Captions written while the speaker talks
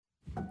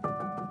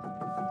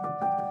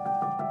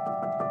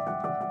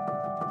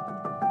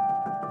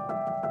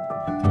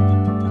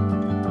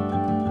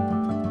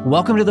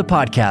Welcome to the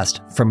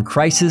podcast, From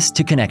Crisis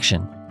to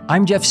Connection.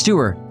 I'm Jeff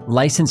Stewart,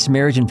 licensed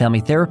marriage and family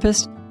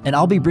therapist, and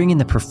I'll be bringing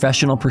the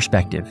professional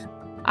perspective.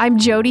 I'm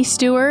Jody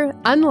Stewart,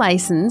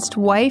 unlicensed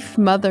wife,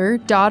 mother,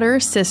 daughter,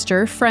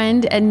 sister,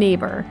 friend, and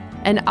neighbor,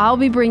 and I'll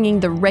be bringing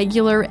the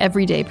regular,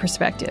 everyday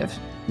perspective.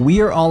 We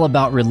are all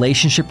about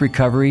relationship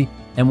recovery,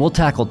 and we'll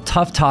tackle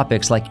tough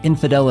topics like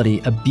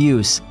infidelity,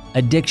 abuse,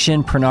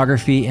 addiction,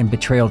 pornography, and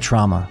betrayal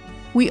trauma.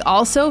 We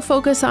also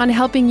focus on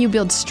helping you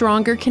build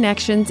stronger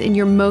connections in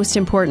your most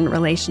important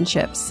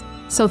relationships.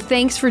 So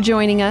thanks for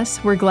joining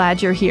us. We're glad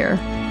you're here.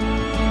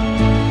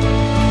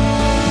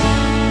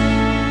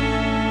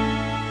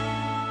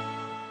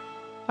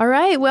 All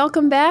right,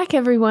 welcome back,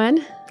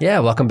 everyone. Yeah,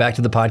 welcome back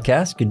to the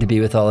podcast. Good to be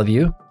with all of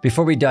you.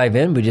 Before we dive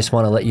in, we just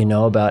want to let you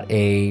know about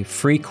a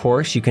free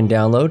course you can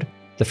download,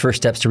 The First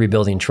Steps to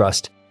Rebuilding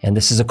Trust. And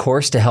this is a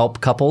course to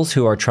help couples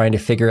who are trying to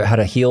figure out how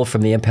to heal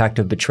from the impact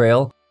of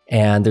betrayal.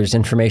 And there's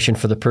information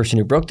for the person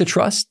who broke the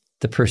trust,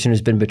 the person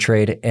who's been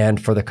betrayed,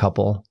 and for the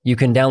couple. You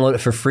can download it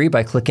for free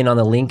by clicking on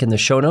the link in the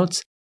show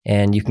notes,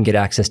 and you can get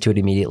access to it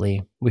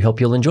immediately. We hope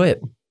you'll enjoy it.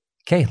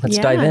 Okay, let's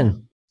dive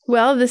in.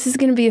 Well, this is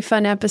going to be a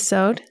fun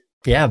episode.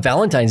 Yeah,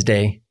 Valentine's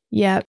Day.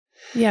 Yep.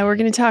 Yeah, we're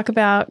going to talk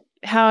about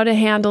how to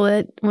handle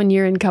it when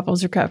you're in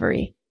couples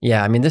recovery.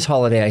 Yeah, I mean, this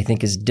holiday, I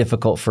think, is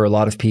difficult for a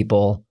lot of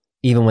people,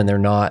 even when they're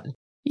not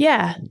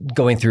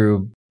going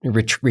through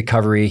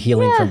recovery,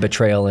 healing from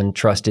betrayal and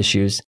trust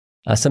issues.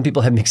 Some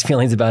people have mixed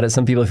feelings about it.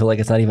 Some people feel like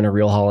it's not even a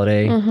real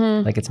holiday,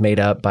 like it's made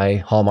up by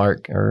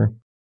Hallmark or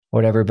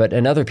whatever. But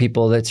in other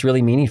people, it's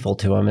really meaningful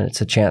to them. And it's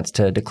a chance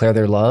to declare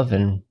their love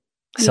and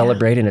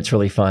celebrate. And it's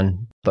really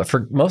fun. But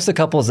for most of the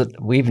couples that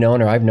we've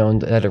known or I've known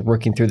that are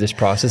working through this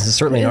process, and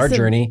certainly in our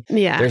journey,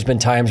 there's been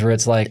times where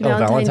it's like,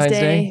 Valentine's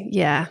Day?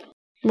 Yeah.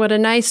 What a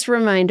nice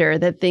reminder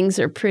that things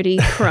are pretty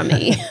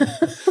crummy.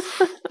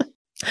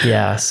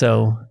 Yeah.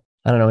 So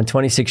I don't know, in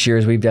 26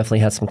 years, we've definitely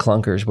had some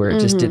clunkers where it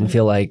just didn't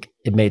feel like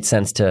it made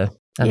sense to,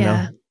 I don't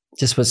know,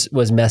 just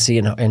was messy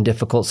and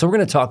difficult. So we're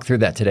going to talk through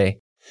that today.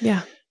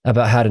 Yeah.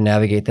 About how to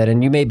navigate that.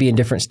 And you may be in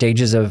different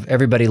stages of,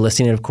 everybody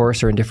listening, of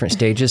course, are in different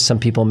stages. Some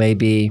people may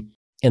be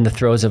in the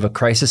throes of a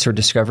crisis or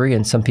discovery,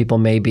 and some people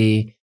may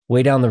be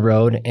way down the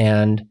road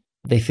and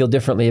they feel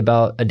differently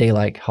about a day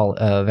like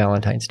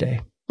Valentine's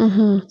Day.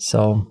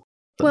 So.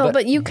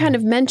 But you kind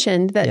of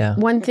mentioned that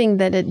one thing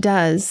that it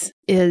does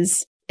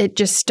is it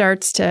just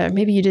starts to,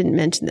 maybe you didn't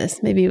mention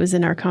this, maybe it was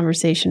in our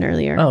conversation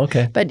earlier. Oh,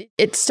 okay. But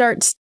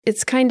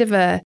it's kind of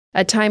a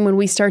time when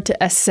we start to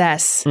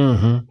assess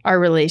our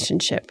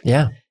relationship.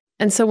 Yeah.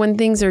 And so when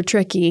things are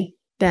tricky,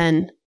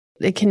 then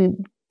it can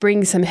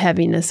bring some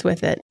heaviness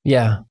with it.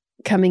 Yeah.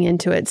 Coming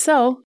into it.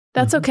 So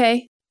that's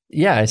okay.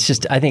 Yeah. It's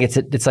just, I think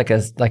it's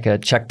like a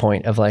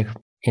checkpoint of like,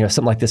 you know,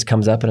 something like this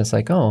comes up and it's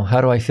like, oh, how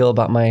do I feel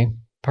about my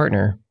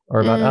partner or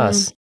about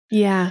us?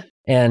 Yeah.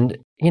 And,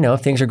 you know,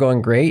 if things are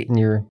going great and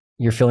you're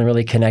feeling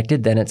really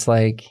connected, then it's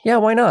like, yeah,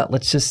 why not?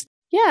 Let's just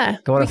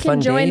go on a fun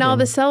date. We can join all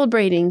the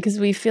celebrating because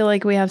we feel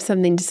like we have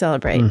something to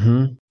celebrate.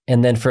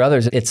 And then for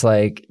others, it's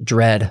like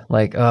dread,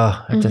 like,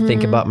 oh, I have to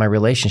think about my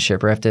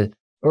relationship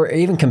or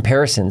even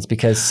comparisons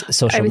because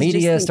social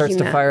media starts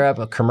to fire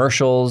up,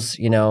 commercials,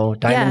 you know,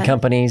 diamond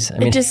companies. I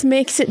mean, it just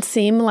makes it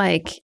seem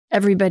like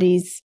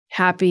everybody's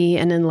happy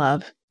and in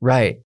love.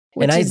 Right.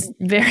 Which is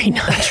very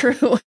not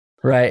true.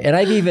 Right. And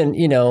I've even,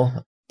 you know,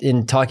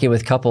 in talking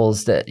with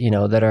couples that, you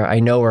know, I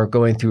know are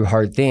going through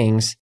hard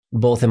things,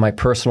 both in my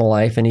personal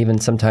life and even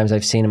sometimes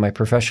I've seen in my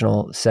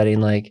professional setting,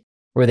 like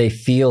where they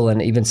feel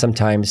and even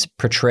sometimes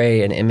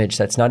portray an image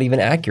that's not even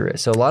accurate.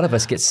 So a lot of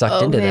us get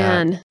sucked into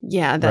that.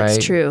 Yeah,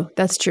 that's true.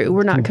 That's true.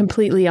 We're not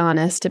completely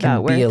honest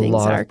about where things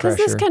are because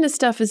this kind of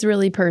stuff is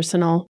really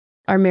personal.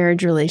 Our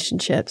marriage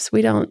relationships,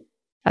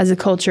 as a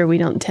culture, we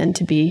don't tend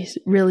to be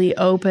really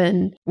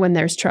open when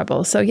there's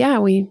trouble. So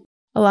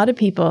a lot of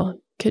people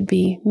could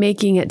be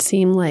making it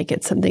seem like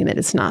it's something that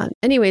it's not.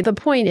 Anyway, the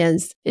point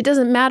is, it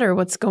doesn't matter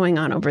what's going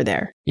on over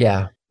there.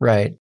 Yeah,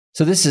 right.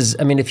 So this is,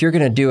 I mean, if you're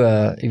going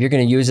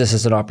to use this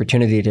as an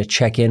opportunity to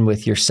check in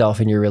with yourself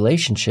and your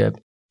relationship,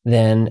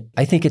 then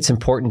I think it's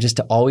important just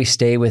to always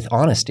stay with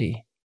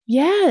honesty.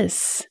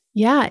 Yes.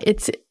 Yeah.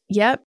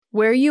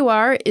 Where you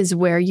are is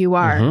where you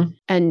are.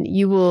 And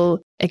you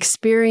will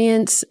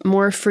experience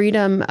more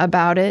freedom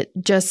about it,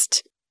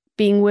 just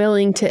being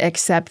willing to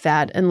accept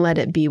that and let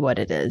it be what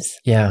it is.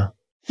 Yeah.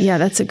 Yeah,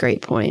 that's a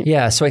great point.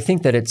 Yeah. So I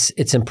think that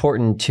it's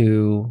important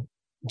to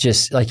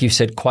just, like you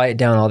said, quiet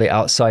down all the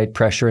outside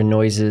pressure and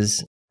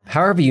noises,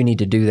 however you need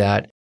to do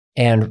that,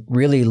 and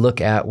really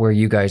look at where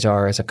you guys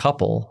are as a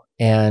couple.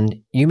 And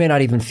you may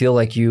not even feel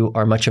like you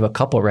are much of a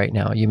couple right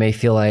now. You may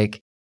feel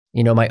like,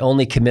 you know, my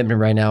only commitment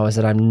right now is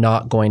that I'm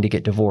not going to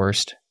get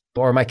divorced.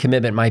 Or my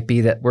commitment might be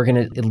that we're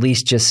going to at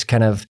least just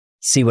kind of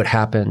see what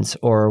happens,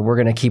 or we're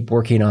going to keep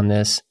working on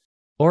this.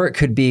 Or it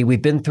could be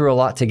we've been through a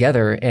lot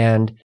together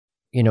and,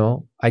 you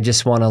know, I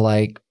just want to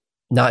like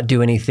not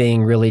do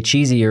anything really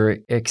cheesy or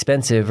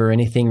expensive or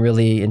anything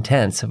really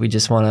intense. We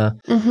just want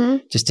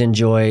to just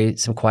enjoy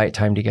some quiet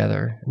time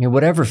together. I mean,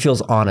 whatever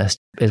feels honest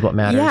is what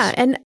matters. Yeah.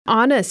 And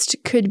honest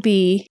could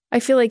be,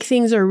 I feel like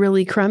things are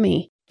really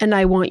crummy and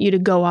I want you to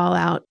go all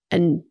out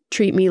and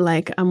treat me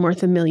like I'm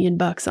worth $1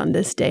 million on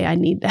this day. I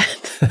need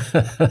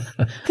that.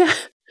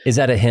 Is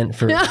that a hint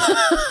for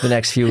the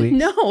next few weeks?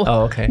 No.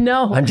 Oh, okay.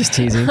 No. I'm just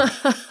teasing.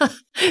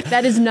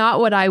 That is not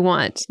what I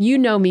want. You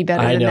know me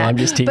better than that. I know, I'm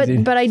just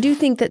teasing. But I do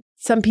think that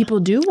some people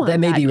do want that. That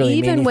may be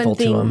really meaningful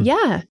to them.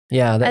 Yeah.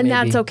 Yeah, and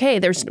that's okay.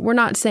 We're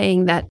not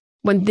saying that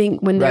when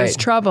there's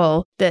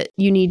trouble that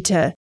you need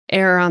to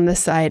err on the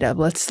side of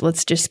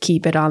let's just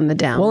keep it on the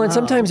down low. Well, and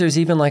sometimes there's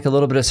even like a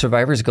little bit of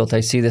survivor's guilt.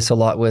 I see this a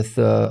lot with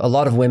a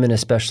lot of women,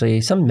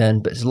 especially some men,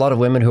 but there's a lot of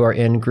women who are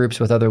in groups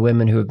with other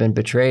women who have been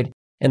betrayed.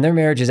 And their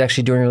marriage is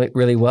actually doing really,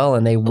 really well,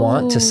 and they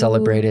want to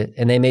celebrate it.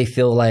 And they may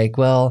feel like,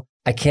 well,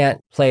 I can't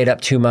play it up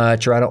too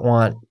much, or I don't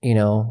want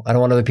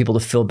other people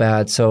to feel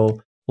bad, so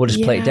we'll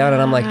just play it down.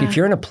 And I'm like, if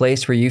you're in a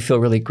place where you feel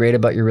really great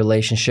about your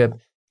relationship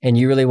and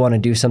you really want to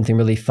do something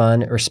really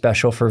fun or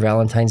special for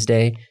Valentine's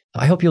Day,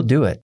 I hope you'll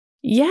do it.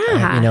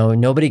 Yeah.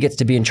 Nobody gets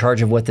to be in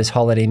charge of what this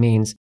holiday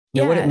means.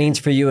 What it means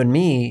for you and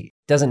me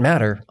doesn't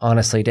matter,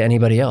 honestly, to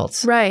anybody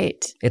else.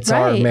 Right. It's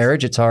our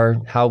marriage. It's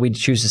how we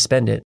choose to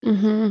spend it.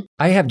 Mm-hmm.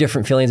 I have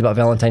different feelings about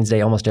Valentine's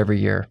Day almost every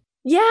year.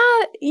 Yeah.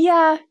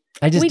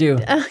 I just do.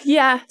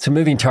 Yeah. It's a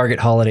moving target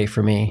holiday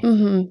for me.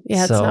 Mm-hmm.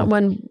 Yeah, it's not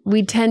one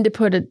we tend to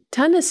put a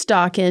ton of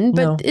stock in,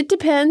 but it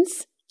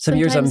depends. Some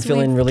years I'm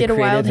feeling really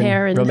creative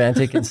and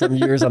romantic, and some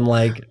years I'm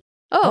like,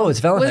 oh, it's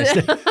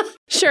Valentine's Day.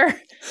 Sure.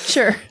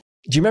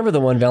 Do you remember the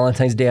one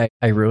Valentine's Day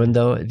I ruined,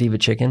 though, at Viva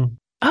Chicken?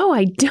 Oh,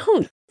 I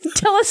don't.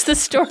 Tell us the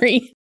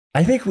story.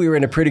 I think we were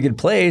in a pretty good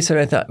place, and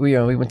I thought, we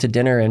went to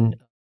dinner, and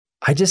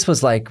I just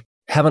was like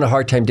having a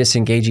hard time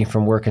disengaging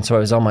from work. And so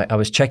I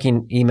was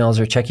checking emails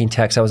or checking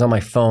texts. I was on my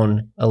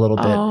phone a little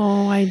bit.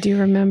 Oh, I do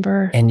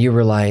remember. And you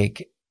were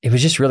like, it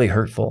was just really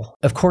hurtful.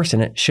 Of course,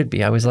 and it should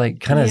be. I was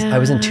like I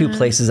was in two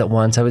places at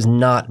once. I was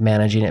not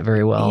managing it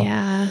very well.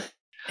 Yeah.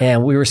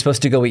 And we were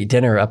supposed to go eat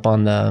dinner up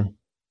on the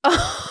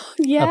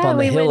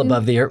hill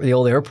above the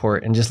old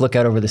airport and just look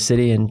out over the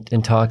city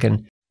and talk.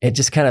 And it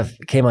just kind of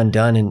came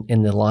undone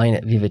in the line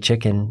at Viva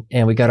Chicken.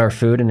 And we got our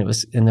food, and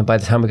then by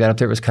the time we got up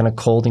there, it was kind of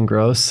cold and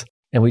gross.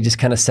 And we just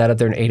kind of sat up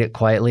there and ate it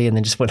quietly and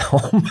then just went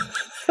home.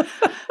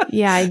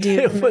 Yeah, I do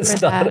remember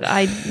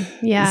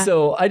that.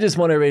 So I just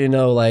want everybody to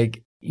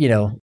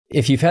know,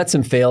 if you've had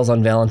some fails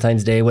on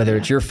Valentine's Day, whether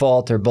it's your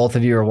fault or both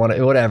of you or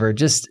whatever,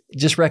 just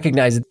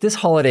recognize that this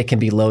holiday can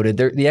be loaded.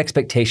 The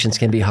expectations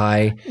can be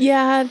high.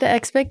 Yeah, the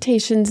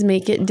expectations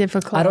make it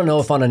difficult. I don't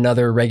know if on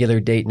another regular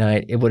date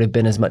night it would have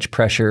been as much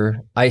pressure.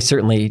 I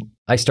started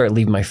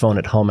leaving my phone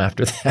at home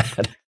after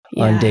that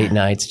on date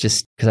nights,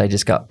 just because I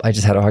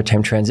just had a hard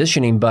time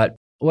transitioning. But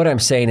what I'm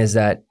saying is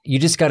that you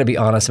just got to be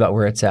honest about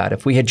where it's at.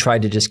 If we had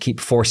tried to just keep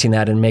forcing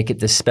that and make it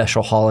this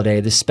special holiday,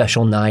 this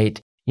special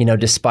night,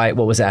 despite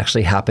what was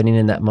actually happening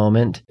in that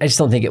moment, I just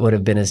don't think it would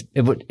have been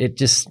it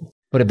just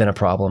would have been a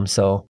problem.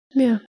 So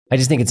I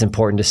just think it's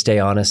important to stay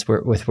honest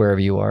with wherever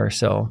you are.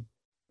 So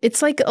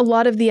it's like a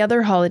lot of the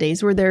other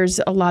holidays where there's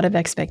a lot of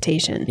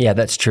expectation. Yeah,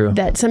 that's true.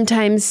 That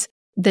sometimes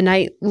the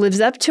night lives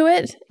up to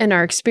it and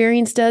our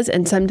experience does,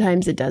 and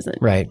sometimes it doesn't.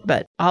 Right.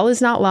 But all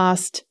is not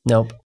lost.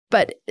 Nope.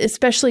 But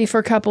especially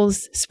for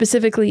couples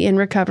specifically in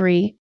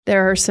recovery,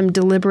 there are some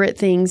deliberate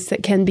things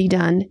that can be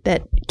done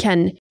that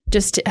can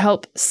just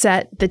help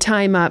set the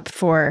time up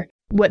for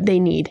what they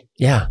need.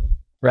 Yeah,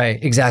 right.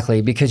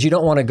 Exactly. Because you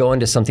don't want to go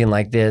into something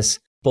like this,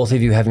 both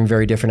of you having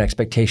very different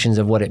expectations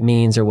of what it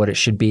means or what it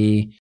should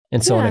be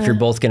and so on, if you're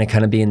both going to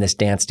kind of be in this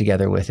dance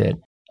together with it.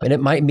 And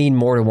it might mean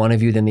more to one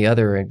of you than the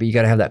other, but you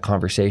got to have that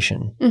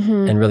conversation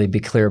and really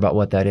be clear about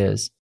what that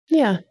is.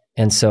 Yeah.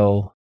 And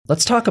so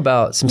let's talk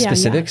about some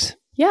specifics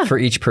for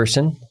each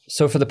person.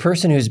 So for the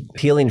person who's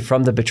healing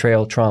from the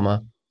betrayal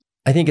trauma,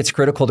 I think it's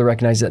critical to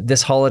recognize that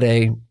this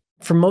holiday,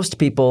 for most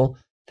people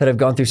that have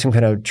gone through some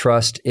kind of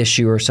trust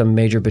issue or some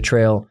major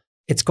betrayal,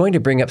 it's going to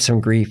bring up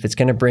some grief. It's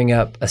going to bring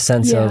up a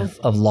sense of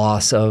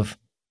loss of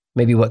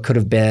maybe what could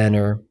have been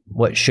or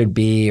what should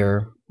be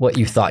or what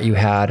you thought you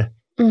had.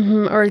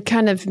 Or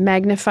kind of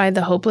magnify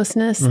the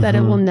hopelessness that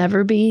it will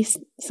never be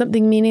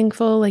something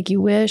meaningful like you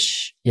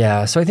wish.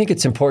 Yeah. So I think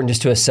it's important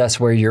just to assess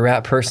where you're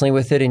at personally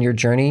with it in your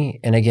journey.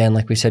 And again,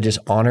 like we said, just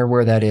honor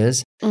where that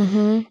is.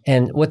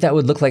 And what that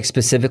would look like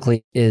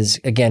specifically is,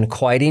 again,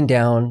 quieting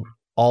down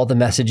all the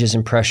messages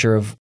and pressure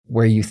of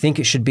where you think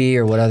it should be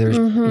or what others,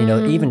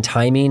 even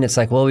timing. It's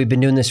like, well, we've been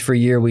doing this for a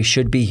year. We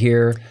should be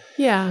here.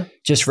 Yeah.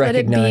 Just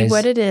recognize. Let it be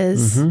what it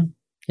is.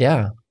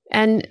 Yeah.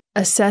 And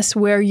assess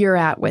where you're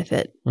at with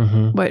it.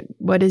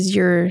 What is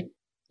your,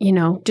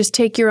 just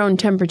take your own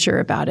temperature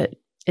about it.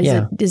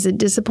 Is it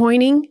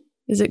disappointing?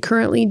 Is it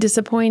currently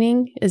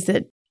disappointing? Is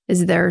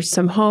there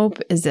some hope?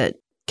 Is it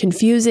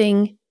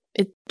confusing?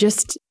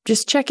 Just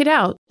check it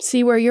out.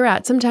 See where you're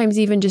at. Sometimes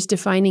even just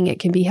defining it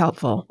can be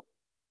helpful.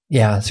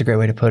 Yeah, that's a great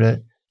way to put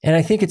it. And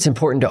I think it's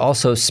important to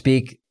also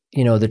speak,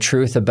 the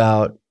truth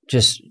about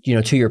just,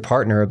 to your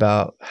partner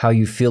about how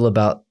you feel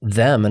about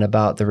them and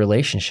about the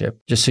relationship,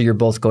 just so you're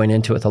both going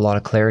into it with a lot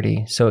of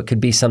clarity. So it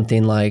could be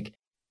something like,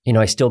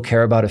 I still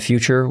care about a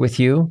future with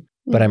you,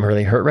 but I'm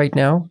really hurt right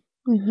now.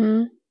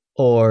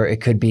 Or it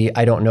could be,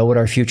 I don't know what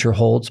our future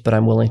holds, but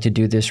I'm willing to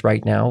do this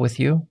right now with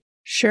you.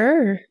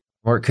 Sure.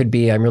 Or it could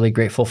be, I'm really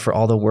grateful for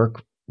all the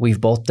work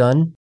we've both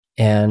done,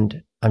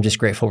 and I'm just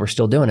grateful we're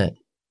still doing it.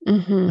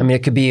 Mm-hmm. I mean,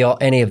 it could be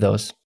any of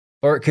those.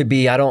 Or it could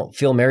be, I don't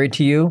feel married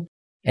to you,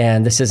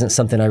 and this isn't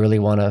something I really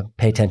want to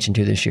pay attention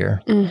to this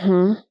year.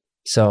 Mm-hmm.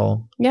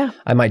 So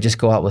I might just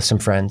go out with some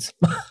friends.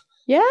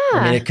 Yeah.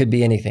 I mean, it could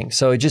be anything.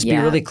 So just be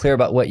really clear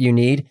about what you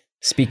need.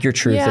 Speak your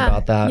truth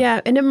about that.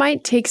 Yeah. And it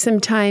might take some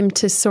time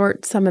to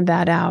sort some of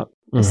that out,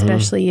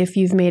 especially if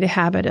you've made a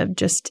habit of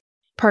just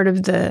part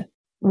of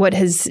what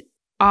has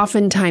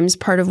oftentimes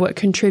part of what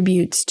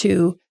contributes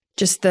to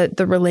just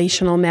the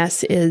relational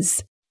mess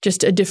is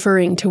just a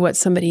deferring to what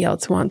somebody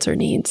else wants or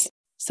needs.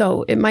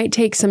 So it might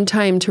take some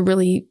time to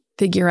really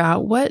figure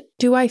out, what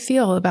do I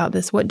feel about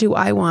this? What do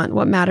I want?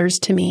 What matters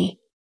to me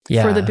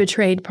for the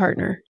betrayed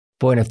partner?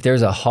 Boy, and if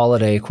there's a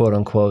holiday, quote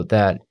unquote,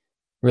 that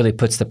really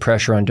puts the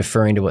pressure on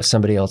deferring to what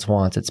somebody else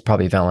wants, it's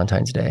probably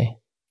Valentine's Day.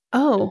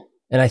 Oh.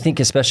 And I think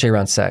especially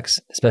around sex,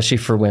 especially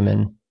for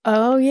women.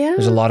 Oh, yeah.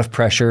 There's a lot of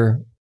pressure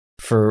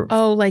for...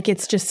 Oh, like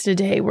it's just a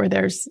day where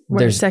there's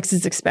sex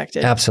is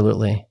expected.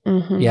 Absolutely.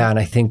 Mm-hmm. Yeah, and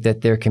I think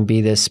that there can be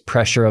this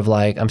pressure of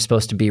like, I'm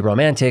supposed to be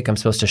romantic, I'm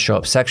supposed to show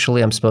up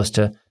sexually, I'm supposed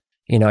to,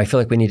 I feel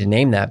like we need to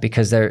name that,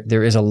 because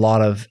there is a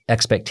lot of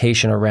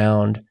expectation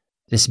around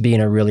this being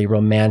a really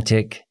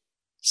romantic,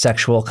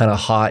 sexual, kind of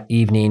hot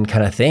evening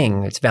kind of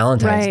thing. It's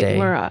Valentine's Day.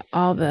 Where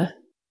all the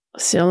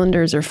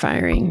cylinders are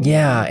firing.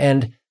 Yeah.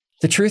 And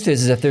the truth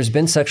is if there's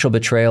been sexual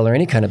betrayal, or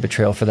any kind of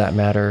betrayal for that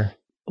matter,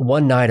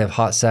 one night of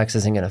hot sex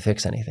isn't going to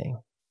fix anything.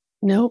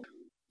 Nope.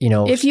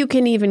 If you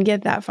can even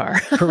get that far.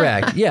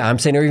 Correct. Yeah. I'm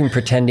saying, or even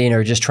pretending,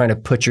 or just trying to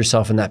put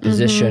yourself in that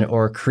position,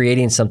 or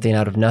creating something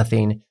out of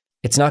nothing.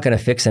 It's not going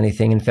to fix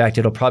anything. In fact,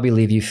 it'll probably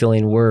leave you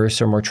feeling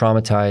worse or more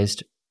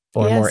traumatized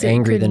or more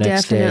angry the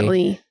next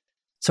day.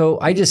 So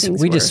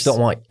we just don't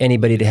want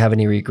anybody to have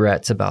any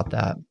regrets about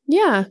that.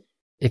 Yeah.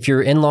 If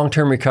you're in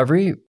long-term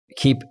recovery,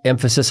 keep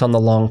emphasis on the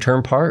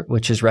long-term part,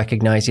 which is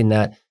recognizing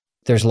that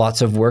there's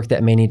lots of work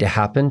that may need to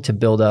happen to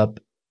build up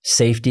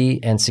safety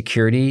and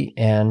security,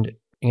 and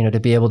to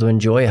be able to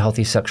enjoy a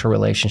healthy sexual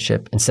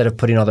relationship instead of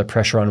putting all the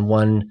pressure on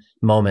one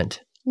moment.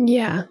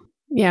 Yeah.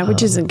 Yeah,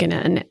 which isn't going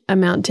to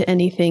amount to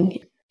anything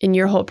in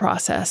your whole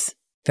process.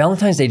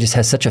 Valentine's Day just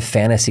has such a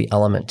fantasy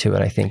element to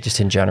it, I think, just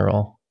in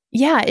general.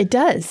 Yeah, it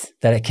does.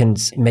 That it can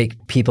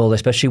make people,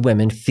 especially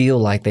women, feel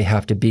like they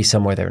have to be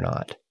somewhere they're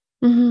not.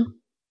 Mm-hmm.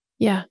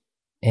 Yeah.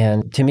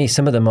 And to me,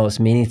 some of the most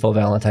meaningful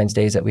Valentine's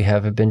Days that we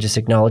have been just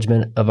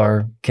acknowledgement of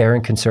our care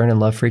and concern and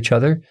love for each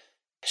other.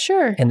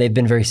 Sure. And they've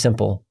been very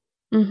simple.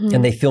 Mm-hmm.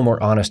 And they feel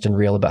more honest and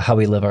real about how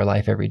we live our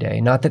life every day.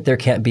 Not that there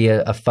can't be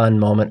a fun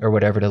moment or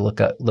whatever to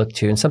look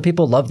to. And some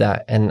people love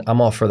that. And I'm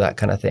all for that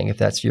kind of thing, if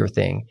that's your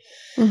thing.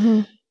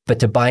 Mm-hmm. But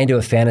to buy into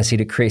a fantasy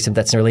to create something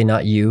that's really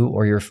not you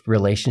or your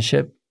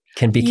relationship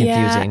can be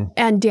confusing.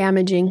 And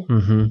damaging.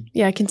 Mm-hmm.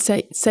 Yeah, it can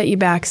set you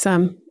back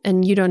some,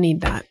 and you don't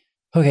need that.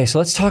 Okay, so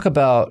let's talk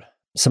about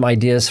some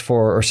ideas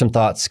or some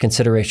thoughts,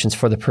 considerations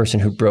for the person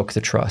who broke the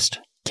trust.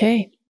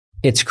 Okay.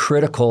 It's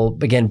critical,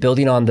 again,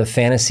 building on the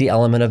fantasy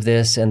element of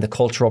this and the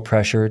cultural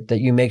pressure, that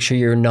you make sure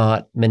you're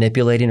not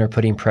manipulating or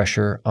putting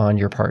pressure on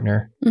your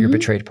partner, your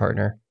betrayed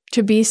partner.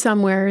 To be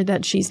somewhere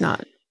that she's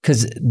not.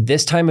 Because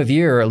this time of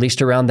year, or at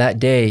least around that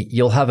day,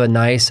 you'll have a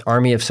nice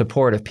army of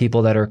support of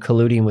people that are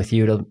colluding with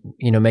you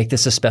to, make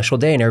this a special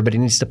day, and everybody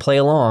needs to play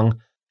along.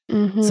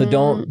 Mm-hmm. So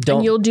don't.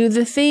 And you'll do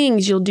the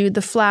things. You'll do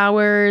the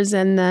flowers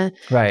and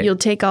you'll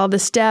take all the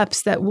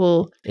steps that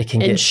will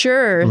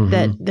ensure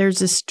that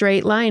there's a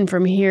straight line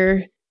from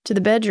here to the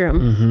bedroom.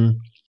 Mm-hmm.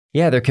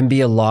 Yeah, there can be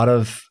a lot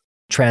of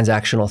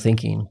transactional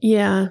thinking.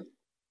 Yeah.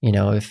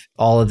 If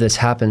all of this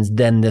happens,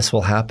 then this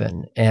will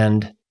happen.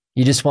 And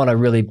you just want to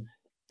really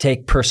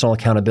take personal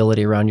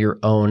accountability around your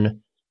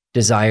own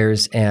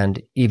desires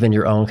and even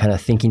your own kind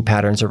of thinking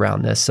patterns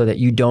around this, so that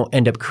you don't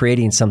end up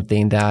creating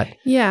something that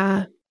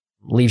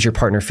leaves your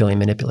partner feeling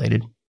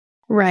manipulated.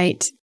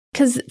 Right.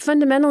 Because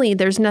fundamentally,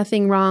 there's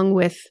nothing wrong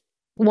with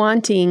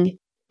wanting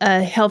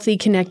a healthy,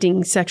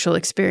 connecting sexual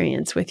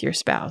experience with your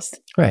spouse.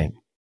 Right.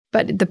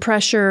 But the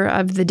pressure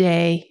of the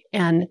day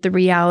and the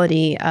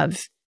reality of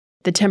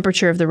the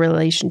temperature of the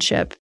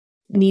relationship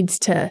needs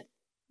to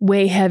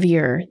weigh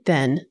heavier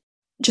than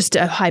just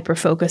a hyper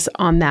focus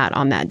on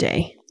that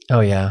day.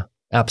 Oh, yeah,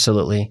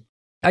 absolutely.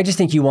 I just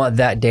think you want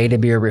that day to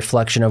be a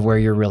reflection of where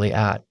you're really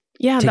at.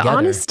 Yeah, together. The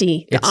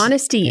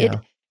honesty. Yeah.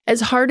 As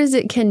hard as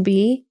it can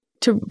be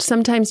to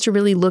sometimes to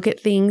really look at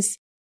things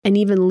and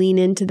even lean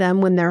into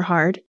them when they're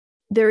hard,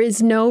 there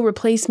is no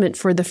replacement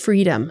for the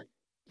freedom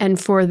and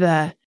for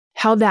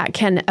how that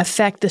can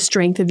affect the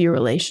strength of your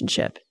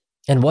relationship.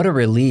 And what a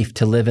relief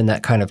to live in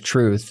that kind of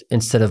truth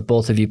instead of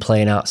both of you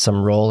playing out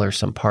some role or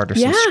some part or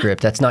some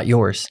script. That's not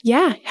yours.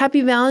 Yeah.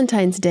 Happy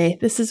Valentine's Day.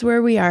 This is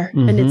where we are,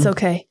 and it's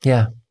okay.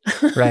 Yeah.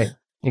 Right.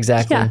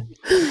 Exactly.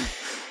 Yeah.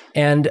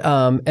 And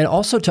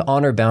also to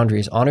honor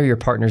boundaries, honor your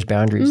partner's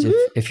boundaries. Mm-hmm.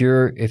 If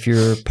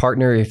your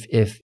partner,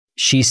 if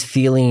she's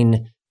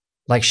feeling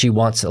like she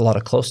wants a lot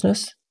of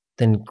closeness,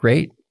 then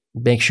great.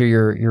 make sure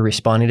you're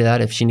responding to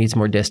that. If she needs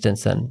more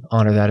distance, then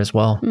honor that as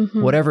well.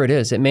 Mm-hmm. Whatever it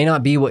is, it may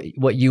not be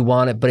what you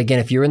want it, but again,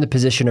 if you're in the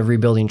position of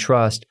rebuilding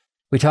trust,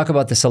 we talk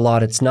about this a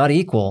lot. It's not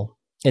equal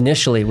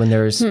initially when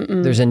there's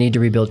a need to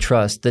rebuild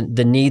trust.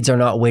 The needs are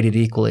not weighted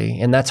equally,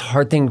 and that's a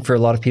hard thing for a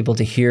lot of people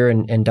to hear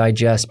and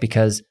digest,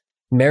 because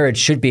marriage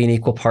should be an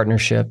equal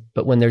partnership.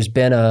 But when there's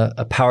been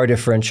a power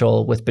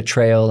differential with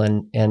betrayal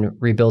and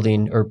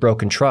rebuilding or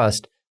broken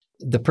trust,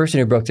 the person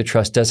who broke the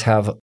trust does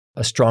have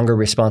a stronger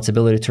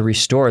responsibility to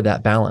restore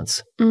that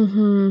balance.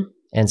 Mm-hmm.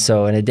 And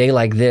so in a day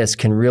like this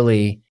can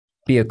really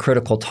be a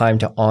critical time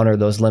to honor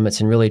those limits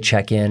and really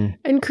check in.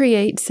 And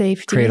create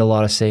safety. Create a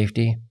lot of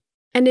safety.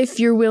 And if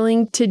you're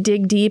willing to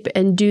dig deep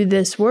and do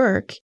this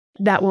work,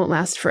 that won't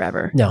last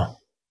forever.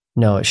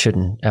 No, it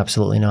shouldn't.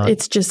 Absolutely not.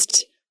 It's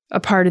just a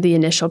part of the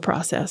initial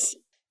process.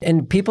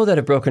 And people that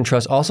have broken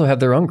trust also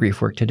have their own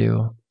grief work to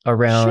do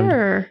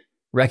around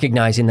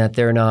recognizing that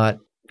they're not,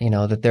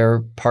 that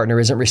their partner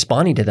isn't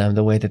responding to them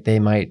the way that they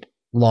might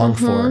long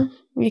for.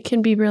 It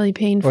can be really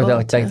painful.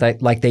 Or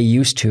like they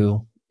used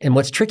to. And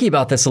what's tricky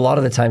about this, a lot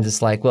of the times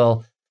it's like,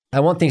 well,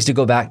 I want things to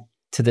go back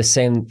to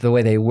the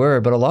way they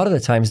were. But a lot of the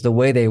times the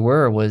way they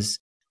were was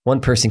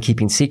one person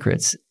keeping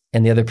secrets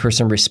and the other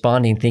person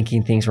responding,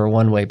 thinking things were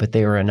one way, but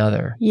they were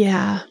another.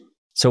 Yeah.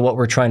 So what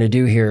we're trying to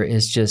do here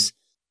is just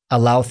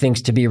allow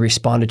things to be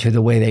responded to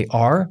the way they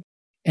are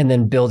and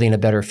then building a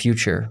better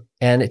future.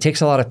 And it takes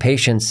a lot of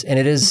patience, and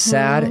it is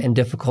sad and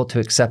difficult to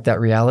accept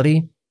that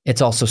reality.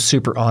 It's also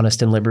super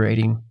honest and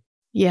liberating.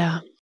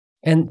 Yeah.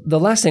 And the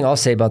last thing I'll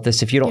say about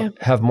this, if you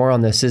don't have more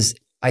on this, is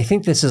I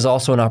think this is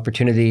also an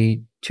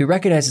opportunity to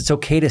recognize it's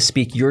okay to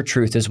speak your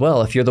truth as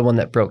well if you're the one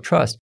that broke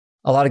trust.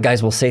 A lot of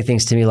guys will say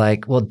things to me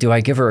like, well, do I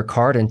give her a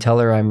card and tell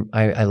her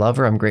I love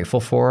her, I'm grateful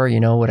for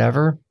her,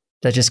 whatever?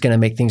 That's just going to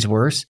make things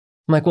worse.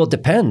 I'm like, well, it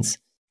depends.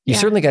 You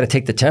certainly got to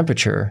take the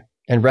temperature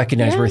and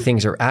recognize where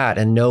things are at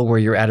and know where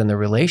you're at in the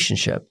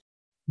relationship.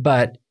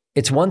 But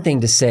it's one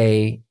thing to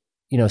say,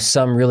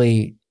 some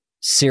really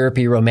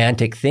syrupy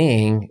romantic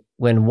thing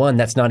when one,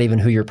 that's not even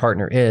who your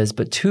partner is,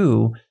 but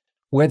two,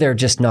 where they're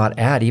just not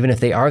at, even if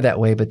they are that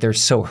way, but they're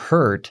so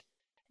hurt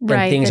and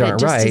things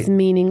aren't right. Is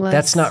meaningless.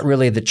 That's not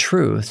really the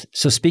truth.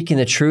 So speaking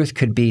the truth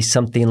could be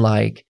something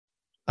like,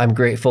 I'm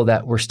grateful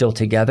that we're still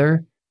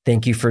together.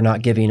 Thank you for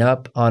not giving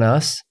up on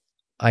us.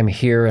 I'm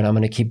here and I'm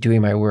going to keep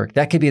doing my work.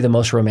 That could be the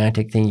most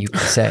romantic thing you could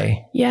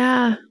say.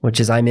 Yeah. Which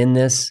is, I'm in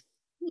this.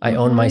 I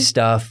own my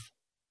stuff.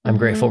 I'm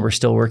grateful we're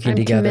still working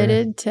together. I'm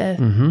committed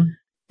to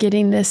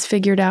getting this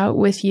figured out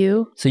with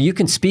you. So you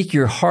can speak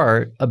your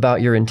heart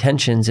about your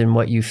intentions and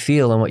what you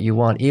feel and what you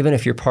want, even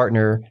if your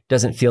partner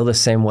doesn't feel the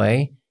same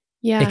way.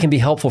 Yeah. It can be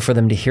helpful for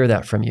them to hear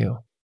that from you.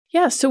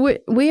 Yeah. So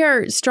we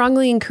are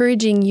strongly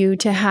encouraging you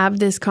to have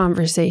this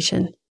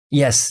conversation.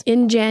 Yes.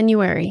 In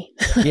January.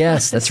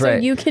 Yes, that's right.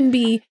 So you can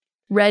be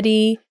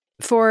ready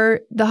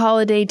for the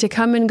holiday to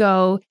come and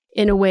go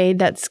in a way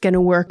that's going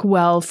to work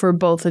well for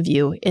both of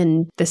you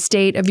in the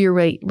state of your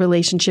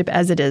relationship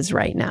as it is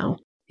right now.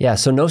 Yeah.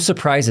 So no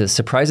surprises.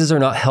 Surprises are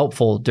not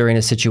helpful during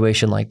a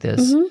situation like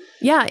this. Mm-hmm.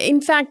 Yeah.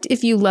 In fact,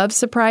 if you love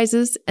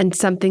surprises and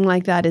something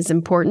like that is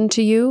important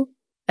to you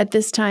at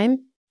this time,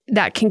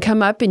 that can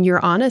come up in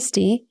your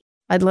honesty.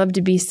 I'd love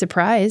to be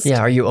surprised. Yeah.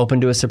 Are you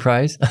open to a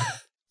surprise?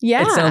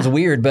 Yeah. It sounds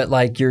weird, but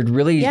like you're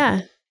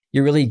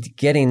really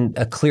getting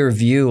a clear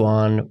view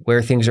on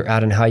where things are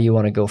at and how you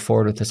want to go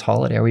forward with this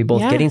holiday. Are we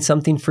both getting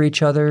something for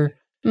each other?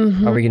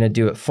 Mm-hmm. Are we going to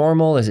do it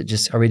formal?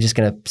 Are we just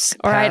going to?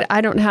 Or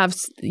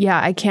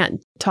I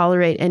can't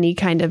tolerate any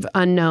kind of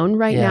unknown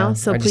right now.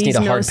 So please, just need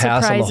a hard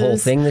pass on the whole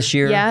thing this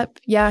year. Yep.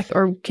 Yeah.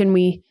 Or can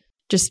we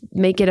just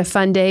make it a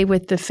fun day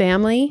with the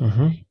family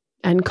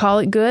and call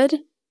it good?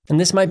 And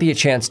this might be a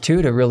chance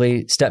too to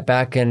really step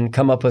back and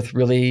come up with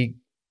really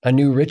a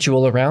new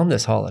ritual around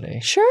this holiday.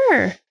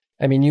 Sure.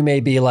 I mean, you may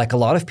be like a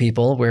lot of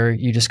people where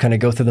you just kind of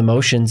go through the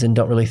motions and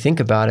don't really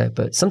think about it.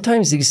 But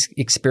sometimes these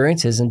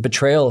experiences, and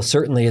betrayal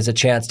certainly is a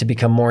chance to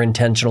become more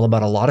intentional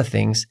about a lot of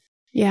things.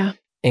 Yeah.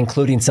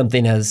 Including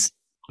something as,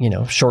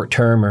 short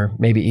term or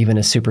maybe even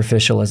as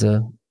superficial as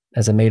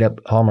a made up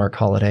Hallmark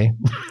holiday.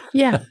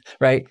 Yeah.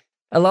 Right.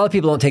 A lot of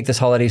people don't take this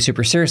holiday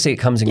super seriously. It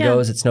comes and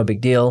goes. It's no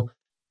big deal.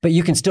 But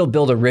you can still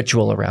build a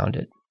ritual around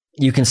it.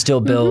 You can still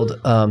build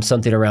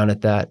something around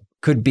it that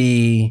could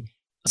be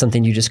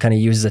something you just kind of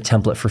use as a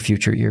template for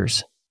future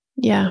years.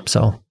 Yeah.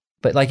 So,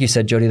 but like you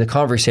said, Jody, the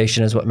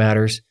conversation is what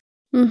matters.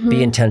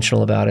 Be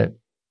intentional about it.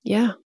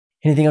 Yeah.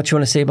 Anything else you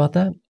want to say about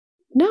that?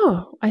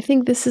 No, I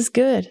think this is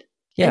good.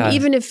 Yeah. And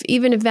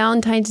even if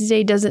Valentine's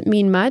Day doesn't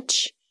mean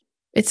much,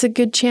 it's a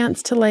good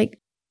chance to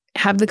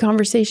have the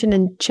conversation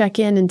and check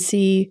in and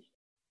see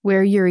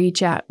where you're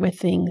each at with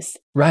things.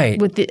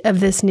 Right. Of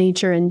this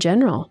nature in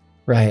general.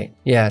 Right.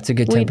 Yeah. It's a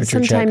good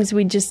temperature check. Sometimes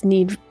we just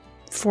need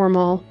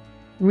formal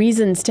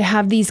reasons to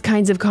have these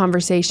kinds of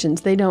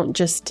conversations. They don't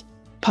just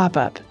pop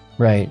up.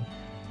 Right.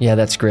 Yeah,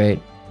 that's great.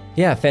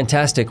 Yeah,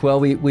 fantastic. Well,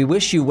 we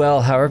wish you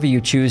well, however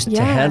you choose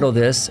to handle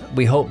this.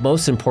 We hope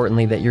most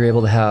importantly that you're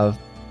able to have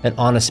an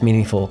honest,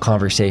 meaningful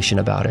conversation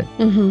about it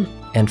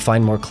and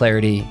find more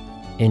clarity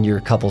in your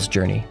couple's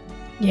journey.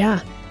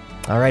 Yeah.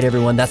 All right,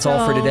 everyone. That's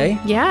all for today.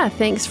 Yeah.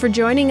 Thanks for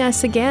joining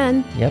us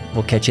again. Yep.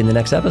 We'll catch you in the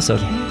next episode.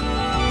 Okay.